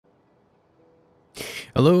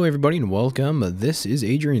Hello everybody and welcome. This is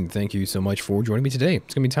Adrian. Thank you so much for joining me today.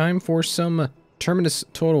 It's going to be time for some Terminus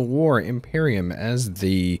Total War Imperium as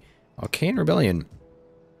the Achaian Rebellion.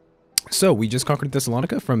 So we just conquered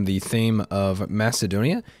Thessalonica from the Theme of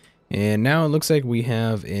Macedonia, and now it looks like we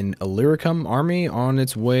have an Illyricum army on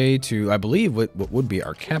its way to, I believe, what would be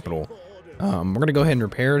our capital. We're going to go ahead and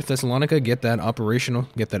repair Thessalonica, get that operational,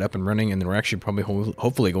 get that up and running, and then we're actually probably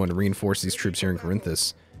hopefully going to reinforce these troops here in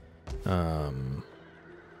Corinthus.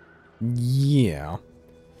 Yeah.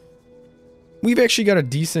 We've actually got a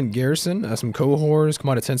decent garrison, some cohorts,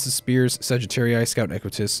 Commodatensis Spears, Sagittarii, Scout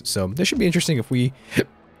Equitus, so this should be interesting if we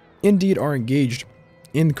indeed are engaged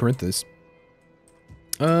in Corinthus.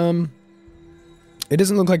 It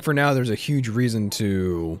doesn't look like for now there's a huge reason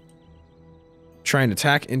to try and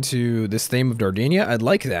attack into this Theme of Dardania. I'd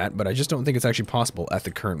like that, but I just don't think it's actually possible at the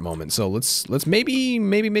current moment. So let's maybe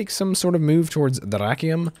make some sort of move towards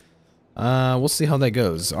Dyrrachium. We'll see how that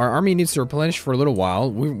goes. Our army needs to replenish for a little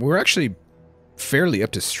while. We're actually fairly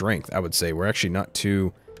up to strength, I would say. We're actually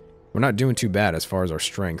we're not doing too bad as far as our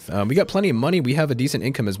strength. We got plenty of money. We have a decent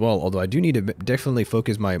income as well, although I do need to definitely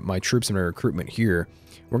focus my troops and my recruitment here.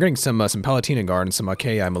 We're getting some Palatina Guard and some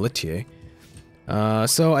Achaia Militiae.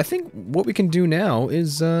 So I think what we can do now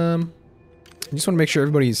is, I just want to make sure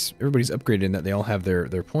everybody's upgraded and that they all have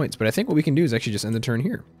their points. But I think what we can do is actually just end the turn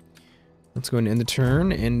here. Let's go ahead and end the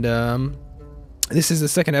turn, and this is the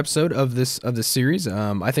second episode of this series.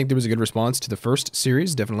 I think there was a good response to the first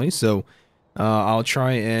series, definitely. So I'll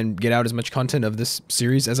try and get out as much content of this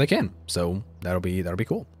series as I can. So that'll be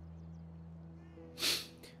cool.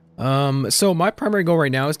 So my primary goal right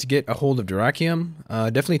now is to get a hold of Dyrrachium.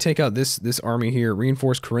 Definitely take out this army here,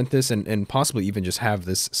 reinforce Corinthus, and possibly even just have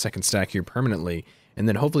this second stack here permanently, and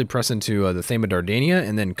then hopefully press into the Theme of Dardania,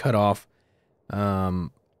 and then cut off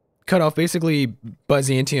basically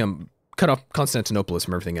Byzantium, cut off Constantinopolis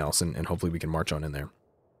from everything else, and hopefully we can march on in there.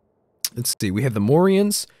 Let's see, we have the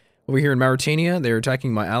Mauryaans over here in Mauritania. They're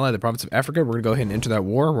attacking my ally, the province of Africa. We're going to go ahead and enter that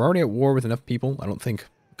war. We're already at war with enough people. I don't think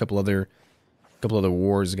a couple other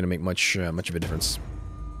wars is going to make much of a difference.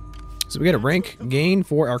 So we got a rank gain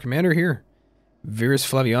for our commander here, Virus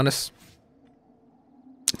Flavianus.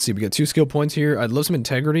 Let's see, we got 2 skill points here. I'd love some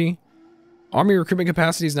integrity. Army recruitment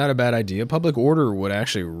capacity is not a bad idea. Public order would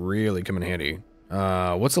actually really come in handy.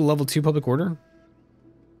 What's a level 2 public order?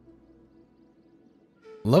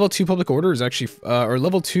 Level 2 public order is actually, or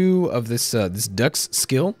level 2 of this Dux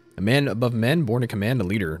skill. A man above men, born to command a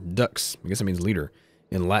leader. Dux, I guess that means leader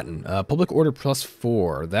in Latin. Public order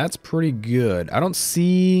 +4. That's pretty good. I don't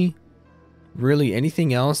see really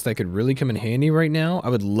anything else that could really come in handy right now. I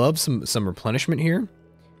would love some replenishment here,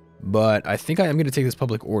 but I think I am going to take this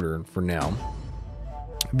public order for now.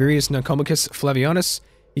 Virius Nicomachus Flavianus.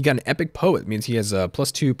 He got an epic poet. Means he has a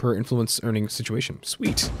 +2 per influence earning situation.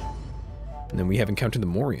 Sweet. And then we have encountered the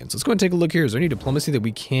Mauryaans. Let's go and take a look here. Is there any diplomacy that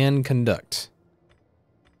we can conduct?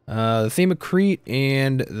 The Theme of Crete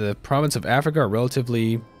and the province of Africa are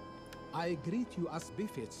relatively... I greet you as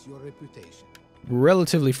befits your reputation.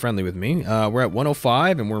 Relatively friendly with me. We're at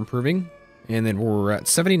 105 and we're improving. And then we're at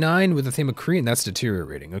 79 with the Theme of Crete, and that's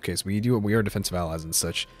deteriorating. Okay, so we are defensive allies and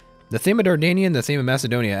such. The Theme of Dardania and the Theme of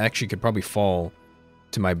Macedonia actually could probably fall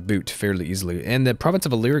to my boot fairly easily. And the province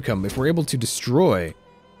of Illyricum, if we're able to destroy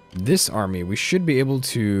this army, we should be able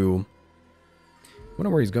to... I wonder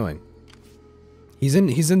where he's going. He's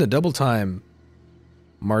in the double time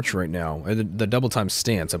march right now, or the double time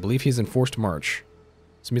stance. I believe he's in forced march.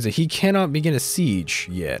 So it means that he cannot begin a siege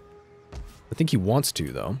yet. I think he wants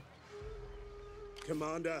to, though.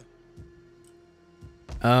 Commander.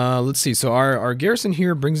 Let's see. So our garrison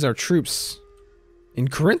here brings our troops in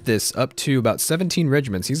Corinthus up to about 17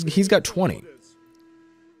 regiments. He's got 20.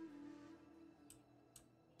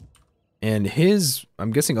 And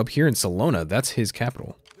I'm guessing up here in Salona, that's his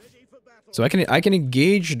capital. So I can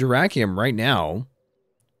engage Dyrrachium right now,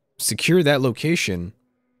 secure that location.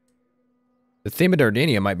 The Theme of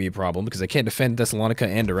Dardania might be a problem because I can't defend Thessalonica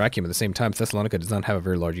and Dyrrachium at the same time. Thessalonica does not have a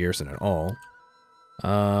very large garrison at all.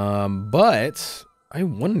 But I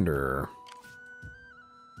wonder.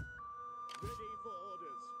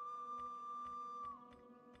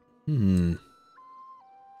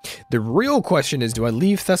 The real question is, do I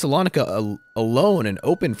leave Thessalonica alone and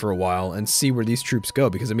open for a while and see where these troops go?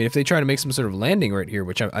 Because, I mean, if they try to make some sort of landing right here,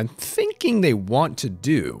 which I'm thinking they want to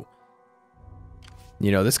do,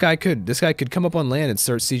 you know, this guy could come up on land and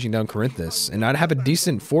start sieging down Corinthus, and I'd have a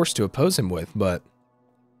decent force to oppose him with, but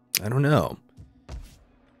I don't know.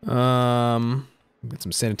 Got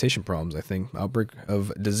some sanitation problems, I think. Outbreak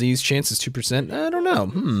of disease chances 2%. I don't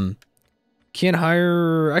know. Can't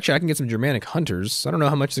hire... Actually, I can get some Germanic hunters. I don't know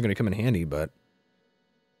how much is going to come in handy, but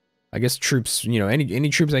I guess troops, you know, any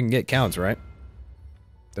troops I can get counts, right?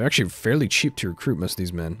 They're actually fairly cheap to recruit, most of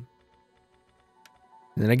these men.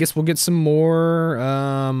 And then I guess we'll get some more,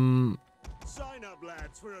 Sign up,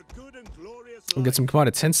 lads, for a good and glorious we'll get some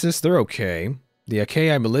Commoditensis. They're okay. The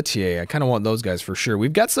Achaian Rebellion, I kind of want those guys for sure.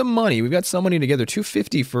 We've got some money. We've got some money together.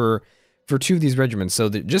 250 for 2 of these regiments. So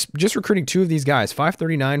just recruiting 2 of these guys,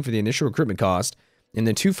 539 for the initial recruitment cost, and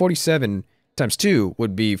then 247 times 2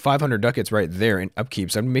 would be 500 ducats right there in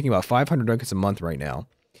upkeep. So I'm making about 500 ducats a month right now.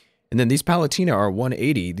 And then these Palatina are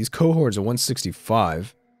 180. These cohorts are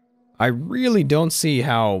 165. I really don't see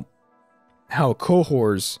how a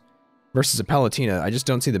cohorts versus a Palatina, I just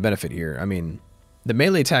don't see the benefit here. I mean, the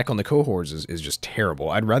melee attack on the cohorts is just terrible.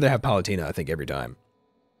 I'd rather have Palatina, I think, every time.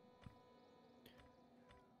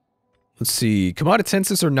 Let's see.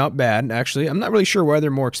 Commoditensis are not bad, actually. I'm not really sure why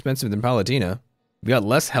they're more expensive than Palatina. We got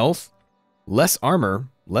less health, less armor,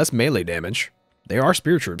 less melee damage. They are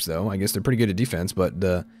spear troops, though. I guess they're pretty good at defense, but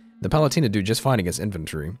the Palatina do just fine against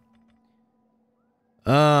infantry.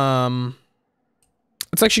 Let's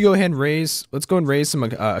actually go ahead and raise... Let's go and raise some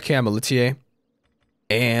Achaian Rebellion.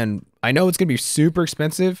 And I know it's going to be super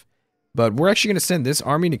expensive, but we're actually going to send this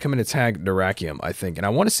army to come and attack Dyrrachium, I think. And I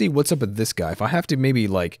want to see what's up with this guy. If I have to maybe,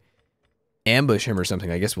 like, ambush him or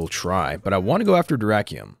something, I guess we'll try. But I want to go after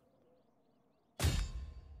Dyrrachium.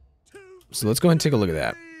 So let's go ahead and take a look at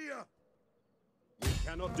that. We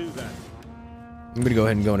cannot do that. I'm going to go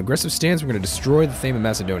ahead and go in aggressive stance. We're going to destroy the Theme of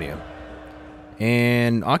Macedonia.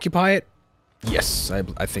 And occupy it? Yes, I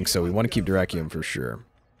think so. We want to keep Dyrrachium for sure.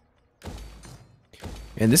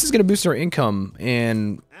 And this is going to boost our income,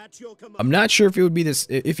 and I'm not sure if it would be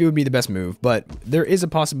the best move, but there is a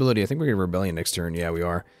possibility. I think we're going to rebellion next turn. Yeah, we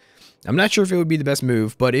are. I'm not sure if it would be the best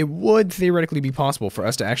move, but it would theoretically be possible for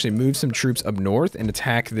us to actually move some troops up north and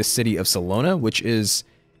attack the city of Salona, which is,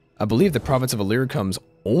 I believe, the province of Illyricum's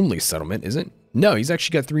only settlement, is it? No, he's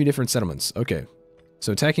actually got 3 different settlements. Okay,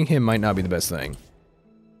 so attacking him might not be the best thing.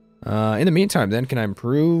 In the meantime, then, can I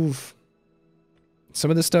improve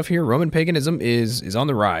some of this stuff here? Roman paganism is on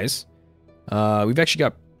the rise. We've actually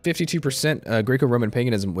got 52% Graeco-Roman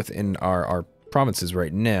paganism within our provinces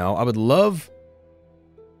right now. I would love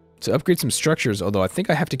to upgrade some structures, although I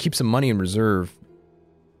think I have to keep some money in reserve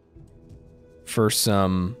for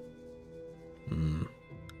some...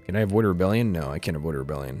 Can I avoid a rebellion? No, I can't avoid a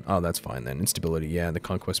rebellion. Oh, that's fine then. Instability, yeah, the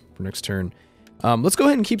conquest for next turn. Let's go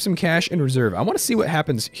ahead and keep some cash in reserve. I want to see what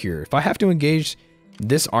happens here. If I have to engage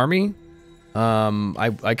this army,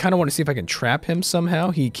 I kind of want to see if I can trap him somehow.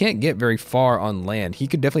 He can't get very far on land. He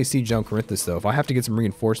could definitely siege down Corinthus, though. If I have to get some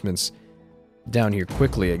reinforcements down here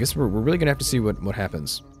quickly, I guess we're really going to have to see what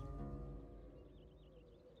happens.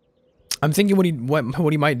 I'm thinking what he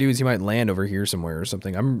might do is he might land over here somewhere or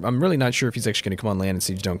something. I'm really not sure if he's actually going to come on land and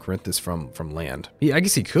siege down Corinthus from land. I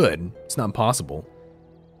guess he could. It's not impossible.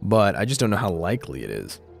 But I just don't know how likely it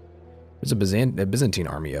is. There's a Byzantine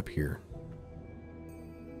army up here.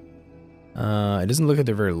 It doesn't look like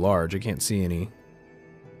they're very large. I can't see any.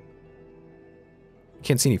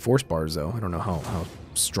 Can't see any force bars though. I don't know how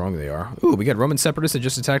strong they are. Ooh, we got Roman separatists that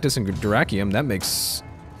just attacked us in Dyrrachium. That makes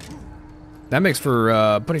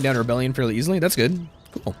for putting down a rebellion fairly easily. That's good.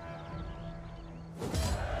 Cool.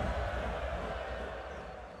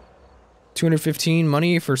 215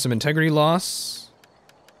 money for some integrity loss.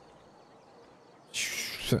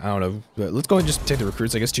 I don't know. Let's go ahead and just take the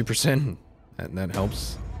recruits. I guess 2%. That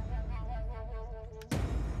helps.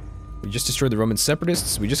 We just destroyed the Roman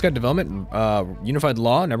separatists. We just got development, unified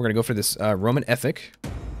law. Now we're gonna go for this Roman ethic.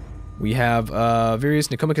 We have various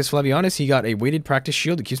Nicomachus Flavianus. He got a weighted practice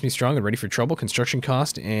shield that keeps me strong and ready for trouble. Construction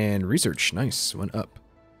cost and research. Nice, went up.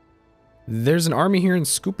 There's an army here in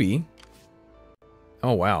Scoopy.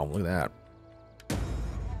 Oh wow, look at that.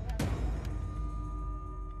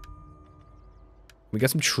 We got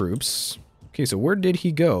some troops. Okay, so where did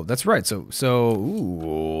he go? That's right. So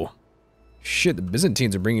ooh, shit. The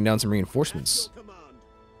Byzantines are bringing down some reinforcements.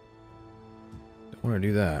 Don't want to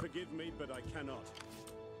do that. Forgive me, but I cannot.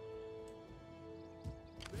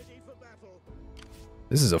 Ready for battle.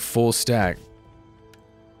 This is a full stack,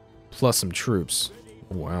 plus some troops.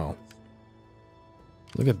 Oh, wow.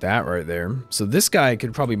 Look at that right there. So this guy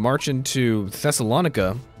could probably march into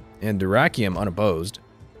Thessalonica and Dyrrachium unopposed.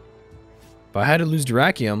 If I had to lose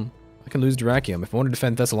Dyrrachium, I can lose Dyrrachium. If I want to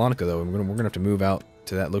defend Thessalonica, though, we're gonna have to move out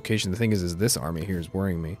to that location. The thing is this army here is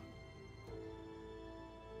worrying me.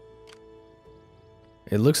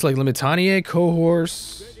 It looks like Limitania,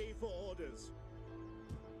 cohorts.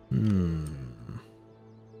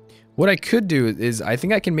 What I could do is, I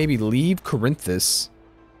think I can maybe leave Corinthus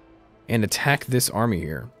and attack this army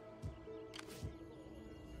here.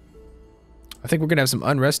 I think we're going to have some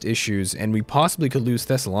unrest issues, and we possibly could lose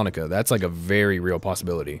Thessalonica. That's like a very real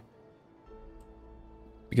possibility.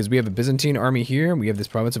 Because we have a Byzantine army here, and we have this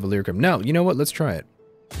province of Illyricum. No, you know what? Let's try it.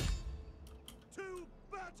 To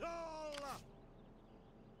battle!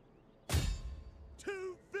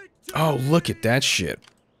 To victory! Oh, look at that shit.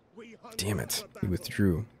 We hunger Damn it. for He battle.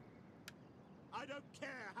 withdrew. I don't care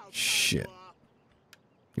how tired Shit. you are.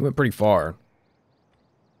 He went pretty far.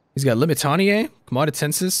 He's got Limitaniae,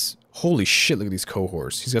 Commoditensis. Holy shit, look at these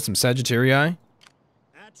cohorts. He's got some Sagittarii.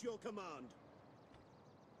 At your command.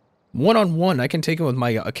 One-on-one, I can take him with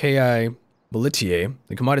my Achaian Rebellion.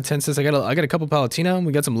 The Commoditensis, I got a couple Palatina.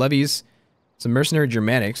 We got some levies, some mercenary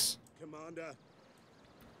Germanics. Commander.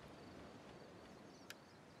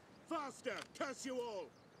 Faster, curse you all.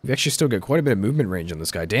 We've actually still got quite a bit of movement range on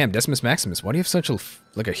this guy. Damn, Decimus Maximus, why do you have such a,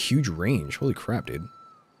 like a huge range? Holy crap, dude.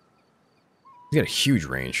 He's got a huge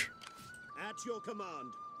range. At your command.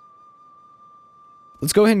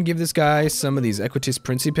 Let's go ahead and give this guy some of these Equitis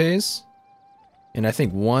Principes. And I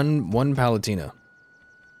think one Palatina.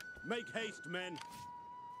 Make haste, men.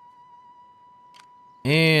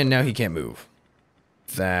 And now he can't move.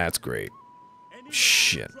 That's great. Anyone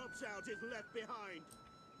Shit. who drops out is left behind.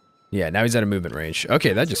 Yeah, now he's out of movement range.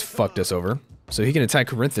 Okay, that just fucked us over. So he can attack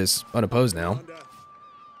Corinthus unopposed now. Commander,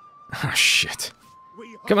 Ah, shit.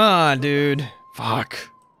 we Come hunger on, for dude. Fuck.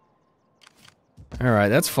 Alright,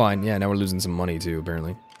 that's fine. Yeah, now we're losing some money too,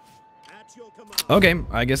 apparently. At your command. Okay,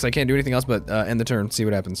 I guess I can't do anything else but end the turn, see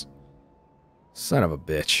what happens. Son of a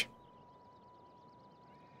bitch.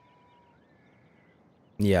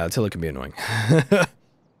 Yeah, Attila can be annoying.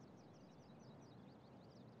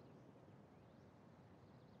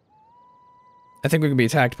 I think we can be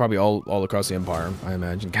attacked probably all across the Empire, I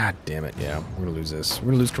imagine. God damn it, yeah, we're gonna lose this. We're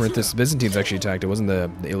gonna lose Corinthus. The Byzantines actually attacked, it wasn't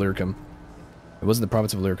the Illyricum. It wasn't the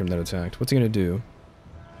province of Illyricum that attacked. What's he gonna do?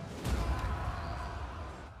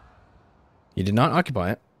 He did not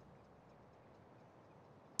occupy it.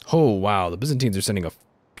 Oh, wow, the Byzantines are sending a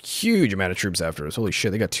huge amount of troops after us. Holy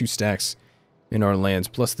shit, they got 2 stacks in our lands,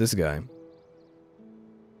 plus this guy.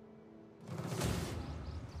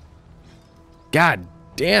 God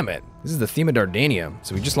damn it. This is the theme of Dardania,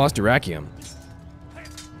 so we just lost Dyrrachium.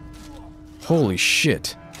 Holy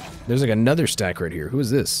shit. There's like another stack right here. Who is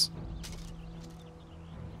this?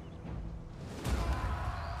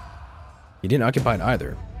 He didn't occupy it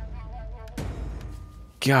either.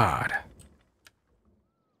 God.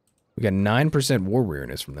 We got 9% war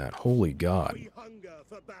weariness from that. Holy God. We hunger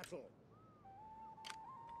for battle.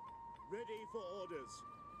 Ready for orders.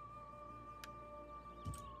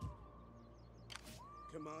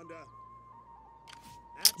 Commander.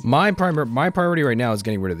 At My priority right now is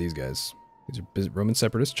getting rid of these guys. These are Roman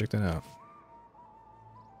separatists. Check that out.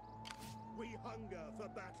 we hunger for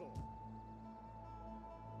battle.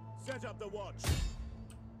 Set up the watch.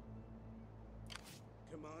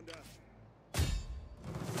 Commander.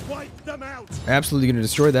 Wipe them out. Absolutely going to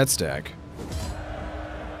destroy that stack.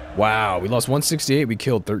 Wow, we lost 168. We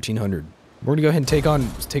killed 1,300. We're going to go ahead and take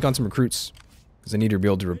on some recruits because I need to be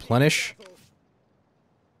able to replenish.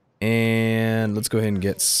 And let's go ahead and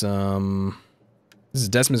get some. This is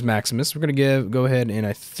Decimus Maximus. We're going to go ahead and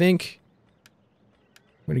I think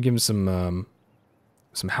I'm going to give him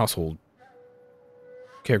some household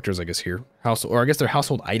characters, I guess here. Or I guess they're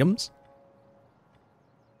household items.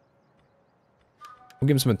 We'll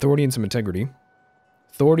give him some authority and some integrity.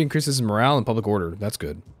 Authority increases his morale and public order. That's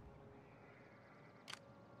good.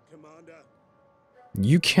 Commander.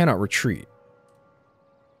 You cannot retreat.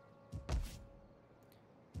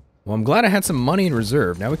 Well, I'm glad I had some money in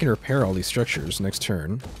reserve. Now we can repair all these structures next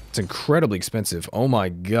turn. It's incredibly expensive. Oh my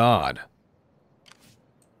god.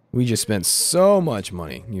 We just spent so much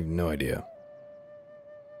money. You have no idea.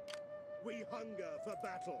 We hunger for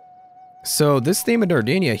battle. So this theme of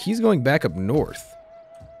Dardania, he's going back up north.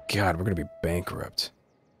 God, we're going to be bankrupt.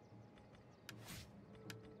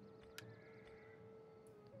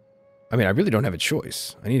 I mean, I really don't have a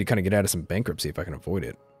choice. I need to kind of get out of some bankruptcy if I can avoid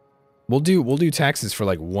it. We'll do taxes for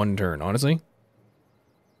like 1 turn, honestly.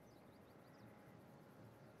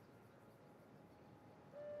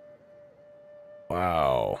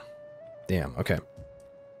 Wow. Damn, okay.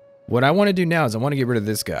 What I want to do now is I want to get rid of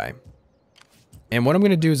this guy. And what I'm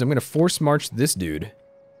going to do is I'm going to force march this dude.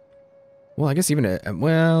 Well, I guess even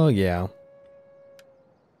well, yeah.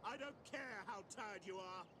 I don't care how tired you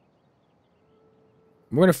are.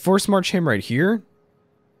 We're going to force march him right here.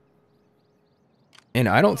 And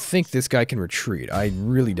I don't think this guy can retreat. I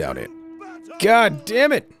really doubt it. Battle. God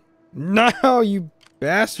damn it! No, you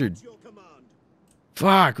bastard. Your command.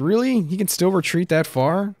 Fuck, really? He can still retreat that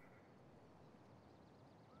far?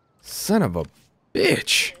 Son of a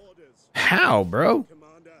bitch. Orders. How, bro?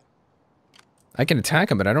 Commander. I can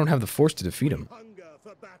attack him, but I don't have the force to defeat him. Hunger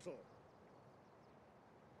for battle.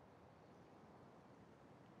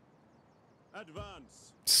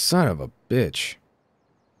 Advance. Son of a bitch.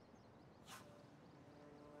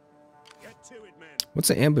 Get to it, men. What's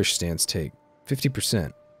the ambush stance take?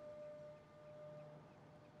 50%.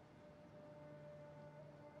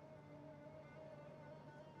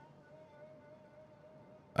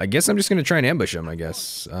 I guess I'm just going to try and ambush him, I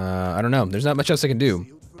guess. I don't know. There's not much else I can do.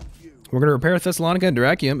 We're going to repair Thessalonica and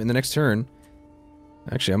Dyrrachium in the next turn.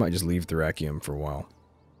 Actually, I might just leave Dyrrachium for a while.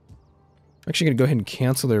 I'm actually going to go ahead and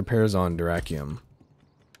cancel the repairs on Dyrrachium.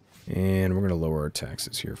 And we're going to lower our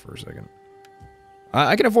taxes here for a second.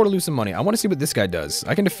 I can afford to lose some money. I want to see what this guy does.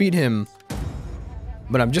 I can defeat him,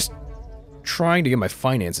 but I'm just trying to get my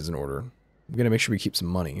finances in order. I'm going to make sure we keep some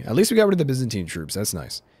money. At least we got rid of the Byzantine troops. That's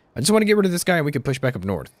nice. I just want to get rid of this guy and we can push back up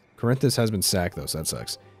north. Corinthus has been sacked, though, so that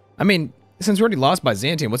sucks. I mean, since we already lost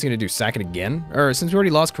Byzantium, what's he going to do? Sack it again? Or since we already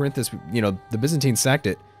lost Corinthus, you know, the Byzantines sacked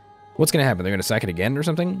it. What's going to happen? They're going to sack it again or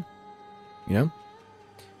something? You know?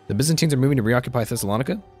 The Byzantines are moving to reoccupy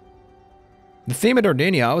Thessalonica? The theme of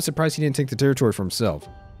Dardania, I was surprised he didn't take the territory for himself.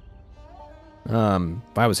 If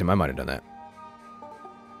I was him, I might have done that.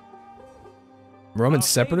 Roman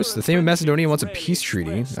separatists? The theme of Macedonia wants a peace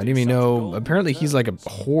treaty. I didn't even know. Apparently he's like a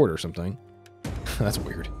horde or something. That's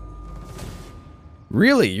weird.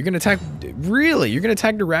 Really? You're gonna attack... Really? You're gonna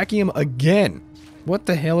attack Dyrrachium again? What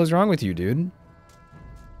the hell is wrong with you, dude?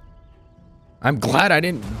 I'm glad I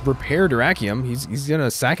didn't repair Dyrrachium. He's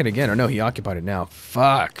gonna sack it again. Or no, he occupied it now.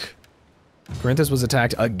 Fuck. Corinthus was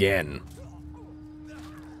attacked again.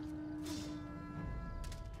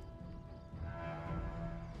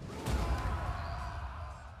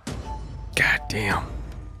 God damn.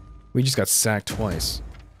 We just got sacked twice.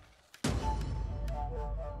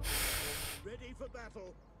 Ready for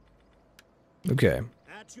battle. Okay.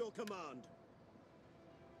 At your command.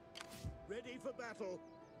 Ready for battle.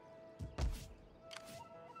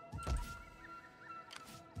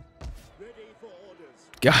 Ready for orders.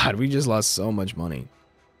 God, we just lost so much money.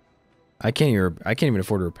 I can't even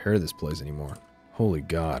afford to repair this place anymore. Holy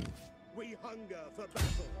God. We hunger for battle.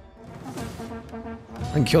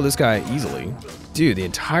 I can kill this guy easily. Dude, the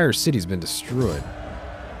entire city's been destroyed.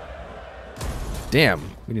 Damn,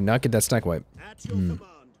 we did not get that stack wipe. At your command.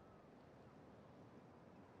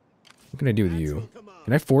 What can I do with you?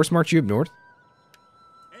 Can I force march you up north?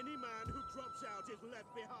 Any man who drops out is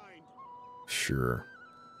left behind. Sure.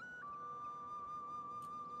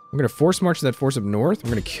 We're gonna force march that force up north. We're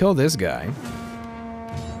gonna kill this guy.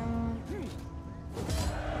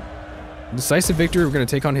 Decisive victory, we're gonna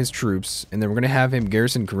take on his troops, and then we're gonna have him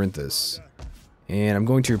garrison Corinthus. And I'm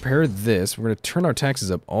going to repair this. We're gonna turn our taxes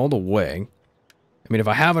up all the way. I mean, if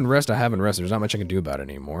I have unrest, I have unrest. There's not much I can do about it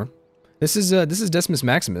anymore. This is Decimus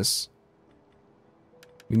Maximus.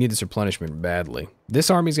 We need this replenishment badly. This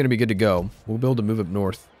army's gonna be good to go. We'll be able to move up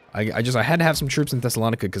north. I had to have some troops in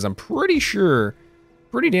Thessalonica because I'm pretty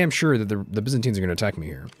damn sure that the Byzantines are gonna attack me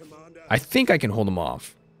here. I think I can hold them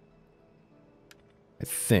off. I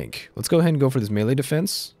think. Let's go ahead and go for this melee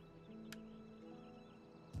defense.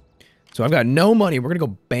 So I've got no money. We're gonna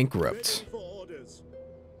go bankrupt. Ready for orders.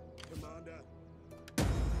 Commander.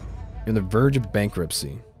 You're on the verge of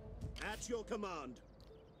bankruptcy. At your command.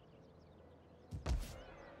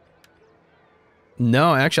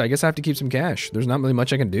 No, actually, I guess I have to keep some cash. There's not really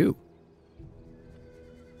much I can do.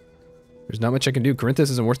 There's not much I can do. Corinthus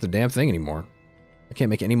isn't worth the damn thing anymore. I can't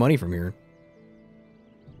make any money from here.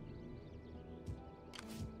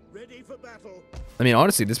 Ready for battle. I mean,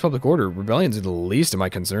 honestly, this public order rebellions are the least of my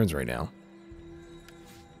concerns right now.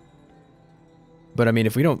 But I mean,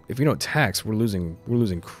 if we don't tax, we're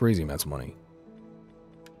losing crazy amounts of money.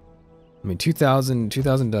 I mean, 2,000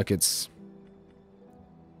 ducats.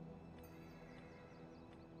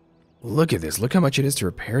 Look at this. Look how much it is to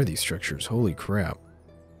repair these structures. Holy crap.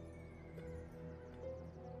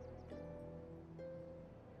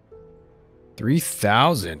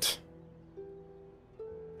 $3,000.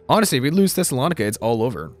 Honestly, if we lose Thessalonica, it's all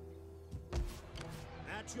over.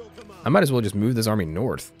 At your command. I might as well just move this army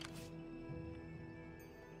north.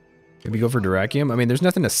 Maybe go for Dyrrachium. I mean, there's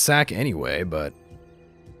nothing to sack anyway, but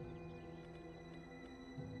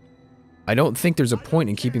I don't think there's a point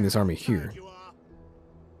in keeping this army here. You are.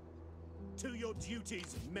 To your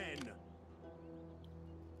duties, men.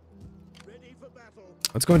 Ready for battle.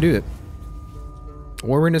 Let's go and do it.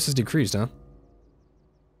 War readiness is decreased, huh?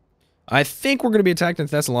 I think we're going to be attacked in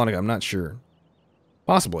Thessalonica. I'm not sure.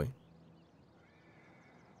 Possibly.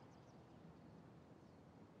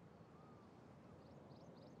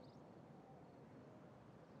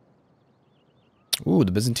 Ooh,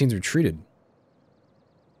 the Byzantines retreated.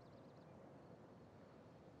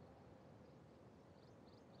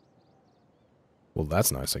 Well,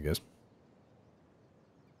 that's nice, I guess.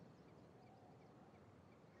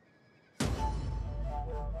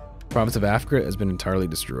 Province of Africa has been entirely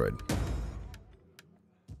destroyed.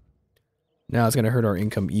 Now it's going to hurt our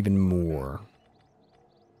income even more.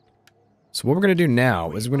 So what we're going to do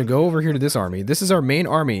now is we're going to go over here to this army. This is our main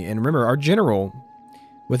army, and remember, our general,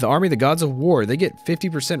 with the army of the gods of war, they get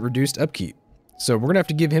 50% reduced upkeep. So we're going to have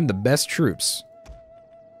to give him the best troops.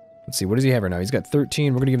 Let's see, what does he have right now? He's got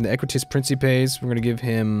 13. We're going to give him the Equites Principes. We're going to give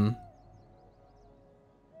him...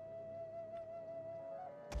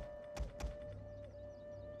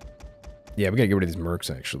 Yeah, we got to get rid of these mercs,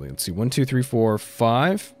 actually. Let's see, 1, 2, 3, 4,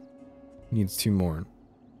 5. He needs 2 more.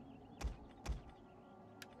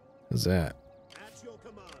 How's that?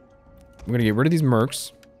 We're going to get rid of these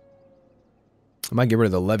mercs. I might get rid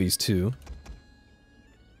of the levies, too.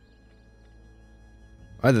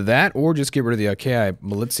 Either that, or just get rid of the Achaian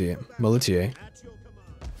Militiae.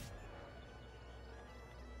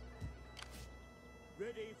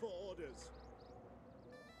 Ready for orders.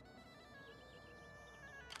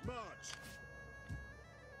 March.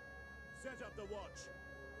 Set up the watch.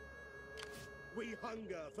 We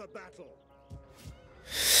hunger for battle.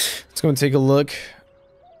 Let's go and take a look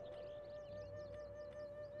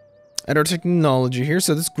at our technology here.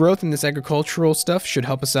 So this growth in this agricultural stuff should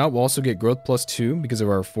help us out. We'll also get growth +2 because of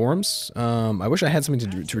our reforms. I wish I had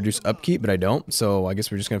something to reduce upkeep, but I don't. So I guess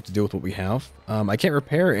we're just going to have to deal with what we have. I can't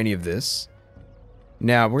repair any of this.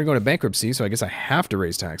 Now, we're going to go into bankruptcy, so I guess I have to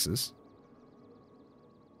raise taxes.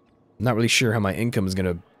 I'm not really sure how my income is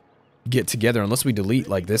going to get together unless we delete,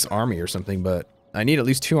 like, this army or something, but I need at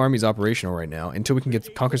least 2 armies operational right now until we can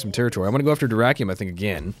conquer some territory. I want to go after Dyrrachium, I think,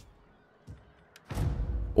 again.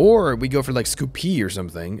 Or we go for, like, Scuppi or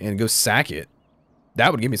something and go sack it.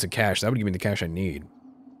 That would give me some cash. That would give me the cash I need.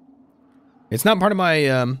 It's not part of my,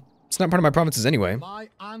 it's not part of my provinces anyway. My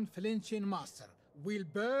unflinching master will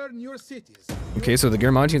burn your cities. Okay, so the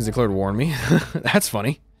Garamantians declared war on me. That's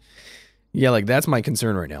funny. Yeah, like, that's my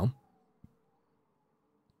concern right now.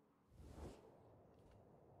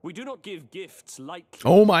 We do not give gifts lightly.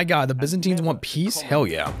 Oh my god, the Byzantines want peace? Hell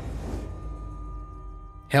yeah.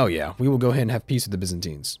 Hell yeah, we will go ahead and have peace with the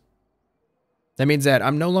Byzantines. That means that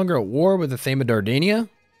I'm no longer at war with the Thema Dardania.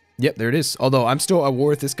 Yep, there it is. Although I'm still at war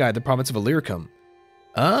with this guy, the province of Illyricum.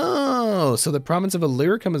 Oh, so the province of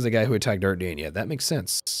Illyricum is the guy who attacked Dardania. That makes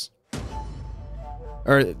sense.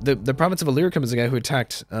 Or the province of Illyricum is the guy who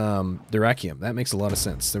attacked Dyrrachium. That makes a lot of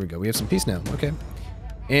sense. There we go. We have some peace now. Okay.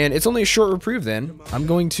 And it's only a short reprieve then. I'm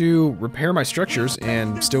going to repair my structures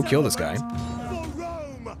and still kill this guy.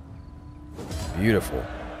 Beautiful.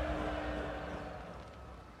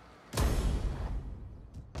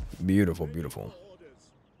 Beautiful, beautiful.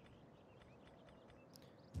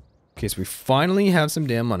 Okay, so we finally have some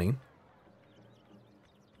damn money.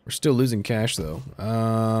 We're still losing cash though.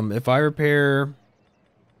 If I repair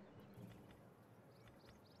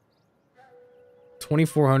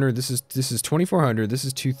 2,400, this is 2,400, this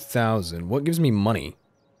is 2,000. What gives me money?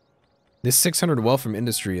 This 600 wealth from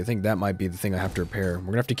industry, I think that might be the thing I have to repair. We're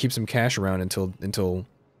gonna have to keep some cash around until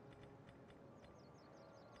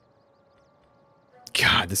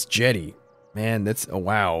God, this jetty. Man, that's, oh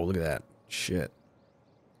wow, look at that. Shit.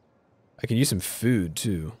 I could use some food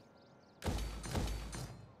too.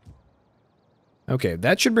 Okay,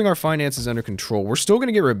 that should bring our finances under control. We're still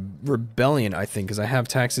gonna get rebellion, I think, because I have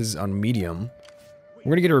taxes on medium.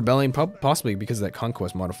 We're gonna get a rebellion, possibly because of that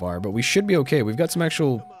conquest modifier, but we should be okay. We've got some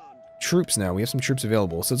actual troops now. We have some troops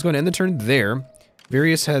available. So let's go ahead and end the turn there.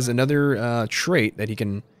 Varius has another trait that he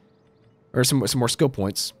can, or some more skill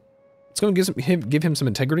points. Let's go and give him some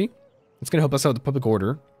integrity. It's gonna help us out with the public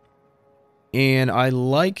order. And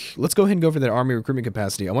let's go ahead and go for that army recruitment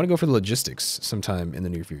capacity. I want to go for the logistics sometime in the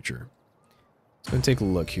near future. Let's go and take a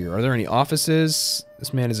look here. Are there any offices?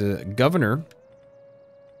 This man is a governor.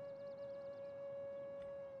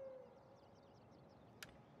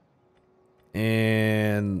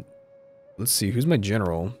 And let's see, who's my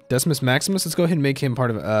general? Decimus Maximus. Let's go ahead and make him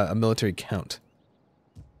part of a military count.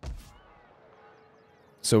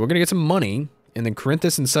 So we're going to get some money, and then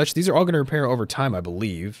Corinthus and such. These are all going to repair over time, I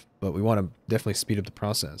believe, but we want to definitely speed up the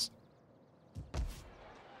process.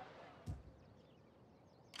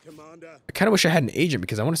 Commander. I kind of wish I had an agent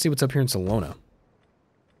because I want to see what's up here in Salona.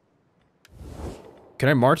 Can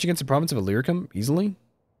I march against the province of Illyricum easily?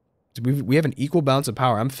 We have an equal balance of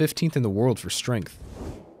power. I'm 15th in the world for strength.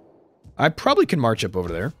 I probably can march up over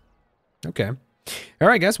there. Okay. All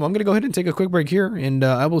right, guys. Well, I'm going to go ahead and take a quick break here, and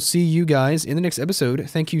I will see you guys in the next episode.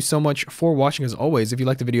 Thank you so much for watching, as always. If you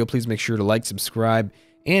liked the video, please make sure to like, subscribe,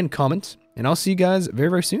 and comment, and I'll see you guys very,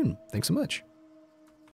 very soon. Thanks so much.